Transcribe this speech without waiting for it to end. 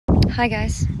Hi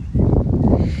guys,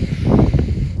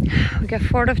 we got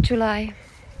 4th of July,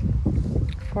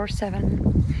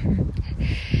 4-7,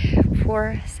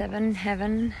 4-7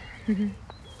 heaven. I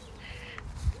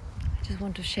just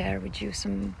want to share with you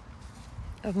some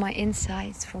of my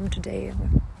insights from today,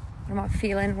 what I'm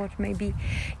feeling, what maybe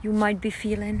you might be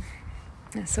feeling.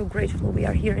 I'm so grateful we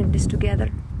are here in this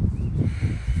together.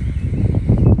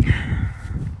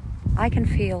 I can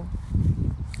feel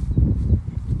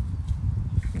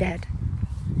that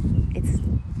it's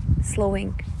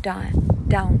slowing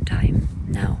down time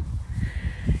now.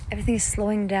 Everything is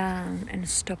slowing down and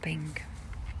stopping,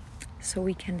 so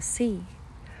we can see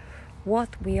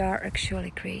what we are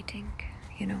actually creating.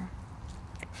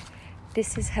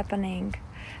 This is happening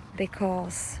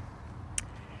because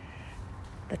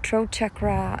the throat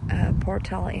chakra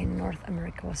portal in North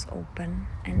America was open,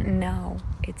 and now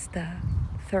it's the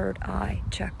third eye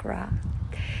chakra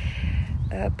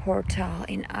portal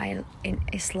in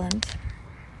Iceland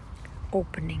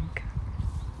opening.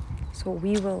 So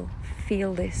we will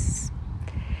feel this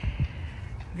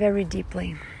very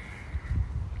deeply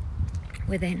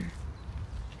within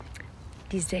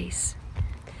these days.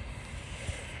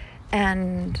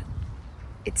 And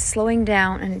it's slowing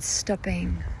down and it's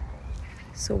stopping,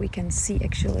 so we can see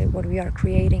actually what we are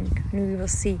creating, and we will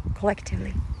see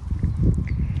collectively.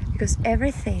 Because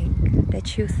everything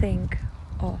that you think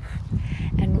of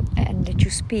and that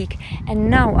you speak, and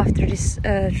now after this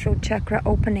throat chakra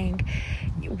opening,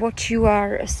 what you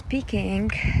are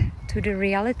speaking to the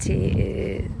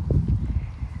reality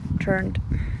turned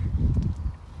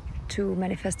to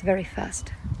manifest very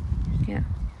fast.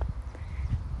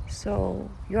 So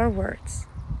your words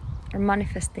are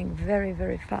manifesting very,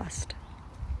 very fast.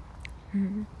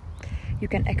 You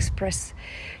can express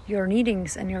your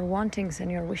needings and your wantings and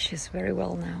your wishes very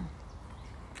well now.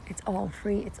 It's all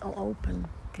free, it's all open.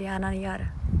 Kriana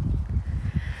Yara.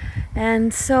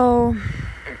 And so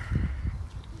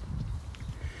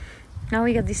now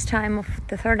we got this time of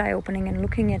the third eye opening and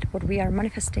looking at what we are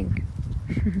manifesting.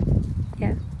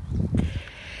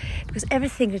 Because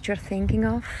everything that you're thinking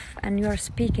of and you are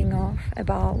speaking of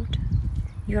about,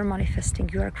 you are manifesting,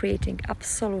 you are creating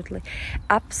absolutely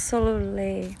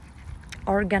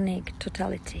organic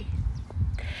totality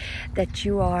that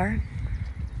you are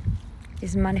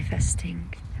is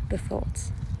manifesting the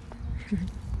thoughts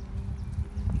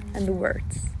and the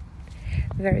words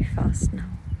very fast now.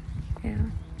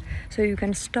 So you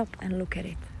can stop and look at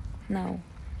it now.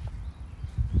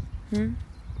 And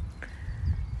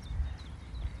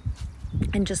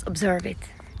just observe it,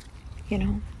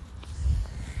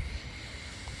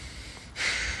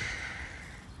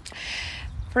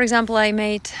 For example, I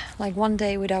made like one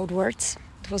day without words.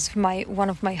 It was one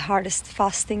of my hardest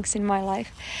fastings in my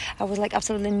life. I was like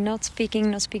absolutely not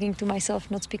speaking to myself,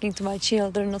 not speaking to my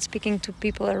children, not speaking to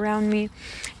people around me.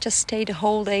 Just stayed the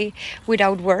whole day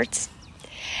without words.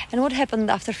 And what happened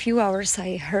after a few hours,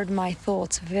 I heard my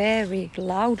thoughts very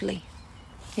loudly.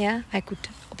 I could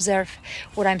observe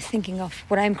what I'm thinking of,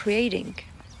 what I'm creating,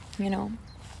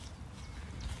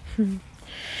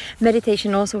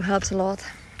 Meditation also helps a lot,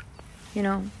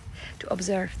 to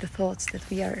observe the thoughts that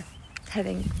we are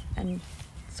having, and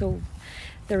so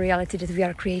the reality that we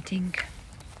are creating.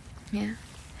 And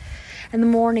the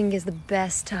morning is the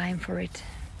best time for it,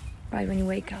 right? When you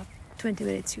wake up, 20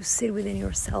 minutes, you sit within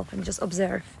yourself and just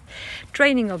observe.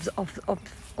 Training of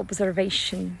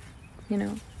observation,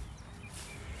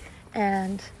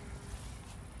 And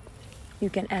you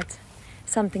can add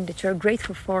something that you're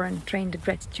grateful for and train the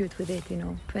gratitude with it,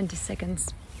 20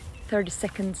 seconds, 30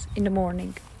 seconds in the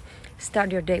morning.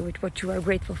 Start your day with what you are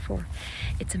grateful for.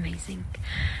 It's amazing.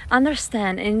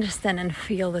 Understand and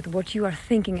feel that what you are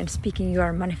thinking and speaking, you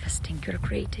are manifesting, you're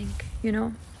creating,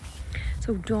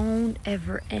 So don't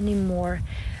ever anymore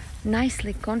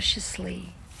nicely,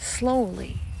 consciously,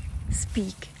 slowly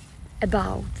speak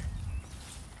about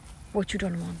what you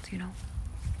don't want,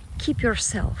 Keep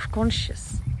yourself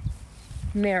conscious.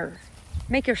 Mirror.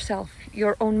 Make yourself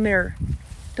your own mirror.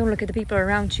 Don't look at the people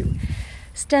around you.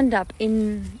 Stand up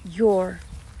in your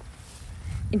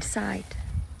inside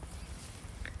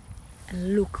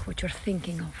and look what you're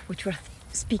thinking of, what you're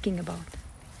speaking about.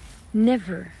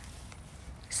 Never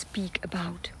speak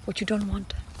about what you don't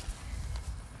want.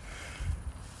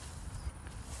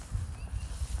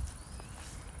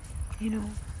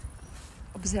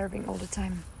 Observing all the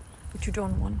time what you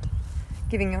don't want,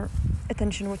 giving your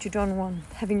attention what you don't want,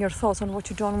 having your thoughts on what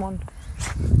you don't want.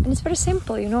 And it's very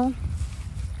simple, You don't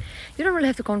really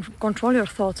have to control your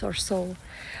thoughts or so,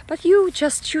 but you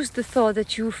just choose the thought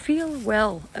that you feel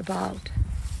well about.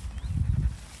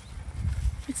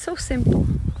 It's so simple.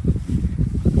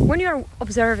 when you're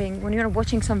observing, when you're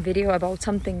watching some video about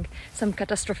something, some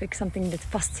catastrophic, something that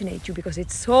fascinates you because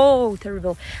it's so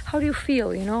terrible, how do you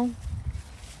feel, you know?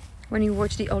 When you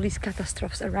watch all these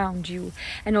catastrophes around you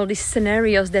and all these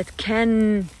scenarios that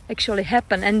can actually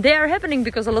happen, and they are happening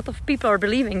because a lot of people are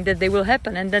believing that they will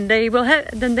happen, and then they will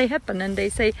then they happen, and they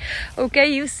say, okay,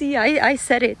 you see, I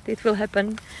said it will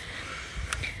happen.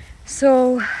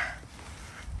 So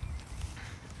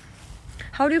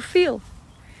how do you feel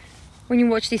when you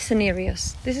watch these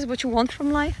scenarios? This is what you want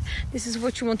from life? This is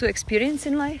what you want to experience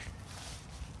in life?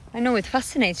 I know it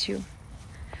fascinates you.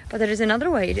 But there is another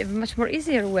way, a much more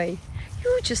easier way.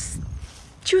 You just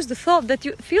choose the thought that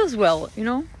feels well, you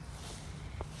know?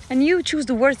 And you choose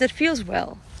the words that feels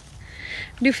well.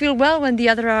 Do you feel well when the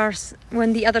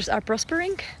others are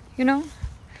prospering, you know?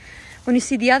 When you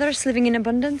see the others living in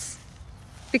abundance?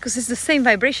 Because it's the same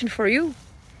vibration for you,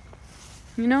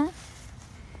 you know?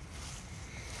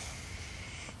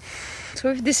 So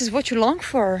if this is what you long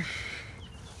for,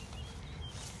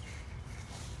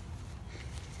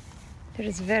 there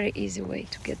is a very easy way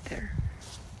to get there.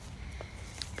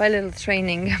 By little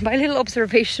training, by little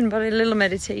observation, by a little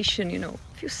meditation, you know,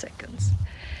 a few seconds.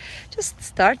 Just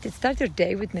start it. Start your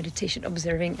day with meditation,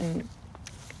 observing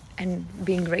and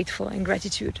being grateful and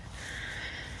gratitude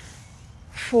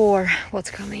for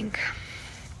what's coming,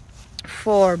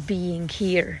 for being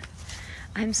here.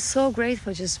 I'm so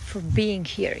grateful just for being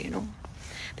here, you know,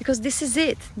 because this is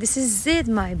it. This is it,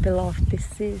 my beloved.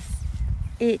 This is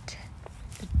it.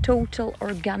 The total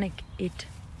organic it.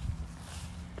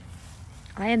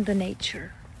 I am the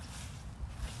nature.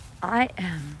 I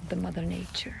am the Mother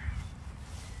Nature.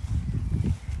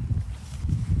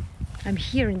 I'm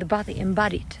here in the body,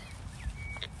 embodied.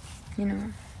 You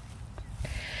know.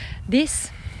 This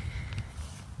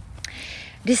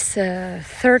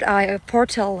third eye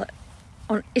portal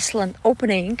on Iceland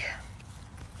opening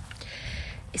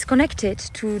is connected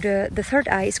to the third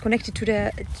eye is connected to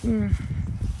the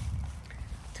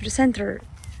center.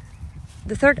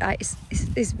 The third eye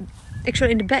is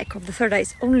actually in the back of the third eye.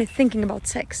 Is only thinking about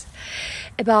sex,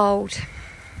 about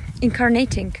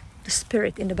incarnating the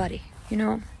spirit in the body, you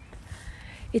know.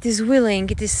 It is willing,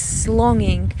 it is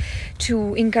longing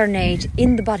to incarnate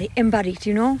in the body, embodied,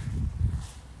 you know.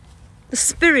 The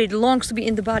spirit longs to be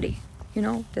in the body, you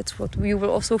know. That's what you will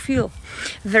also feel.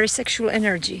 Very sexual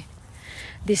energy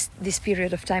this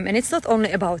period of time. And it's not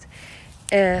only about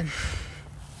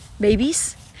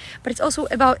babies, but it's also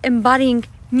about embodying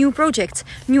new projects,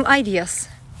 new ideas.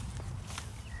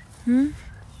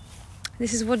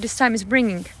 This is what this time is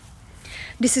bringing.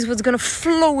 This is what's going to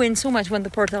flow in so much when the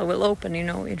portal will open, you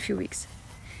know, in a few weeks.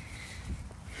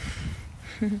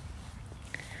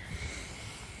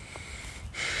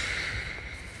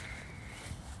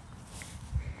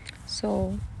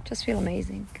 So just feel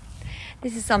amazing.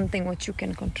 This is something what you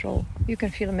can control. You can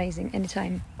feel amazing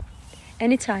anytime.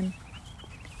 Anytime.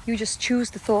 You just choose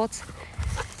the thoughts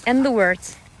and the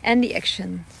words and the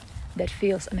action that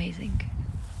feels amazing.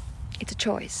 It's a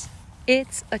choice.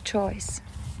 It's a choice.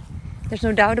 There's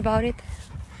no doubt about it.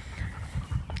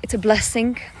 It's a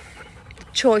blessing. The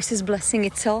choice is blessing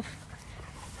itself.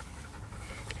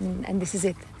 And this is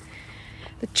it.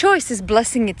 The choice is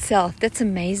blessing itself. That's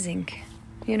amazing.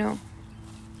 You know,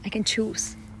 I can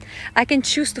choose. I can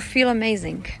choose to feel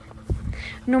amazing,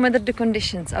 no matter the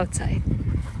conditions outside.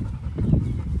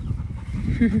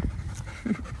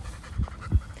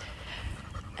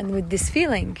 And with this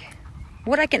feeling,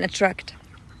 what I can attract?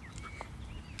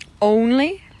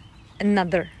 Only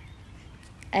another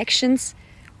actions,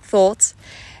 thoughts,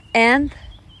 and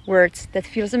words that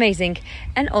feels amazing,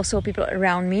 and also people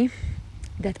around me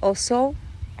that also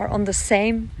are on the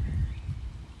same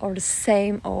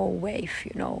wave,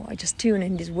 you know. I just tune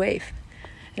in this wave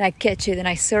and I catch it and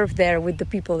I surf there with the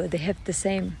people that they have the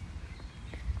same.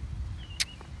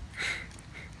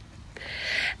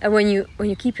 And when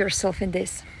you keep yourself in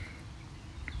this,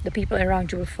 the people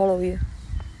around you will follow you,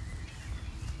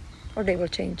 or they will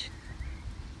change.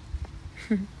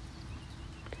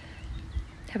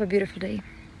 Have a beautiful day.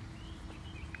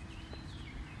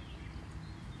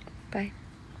 Bye.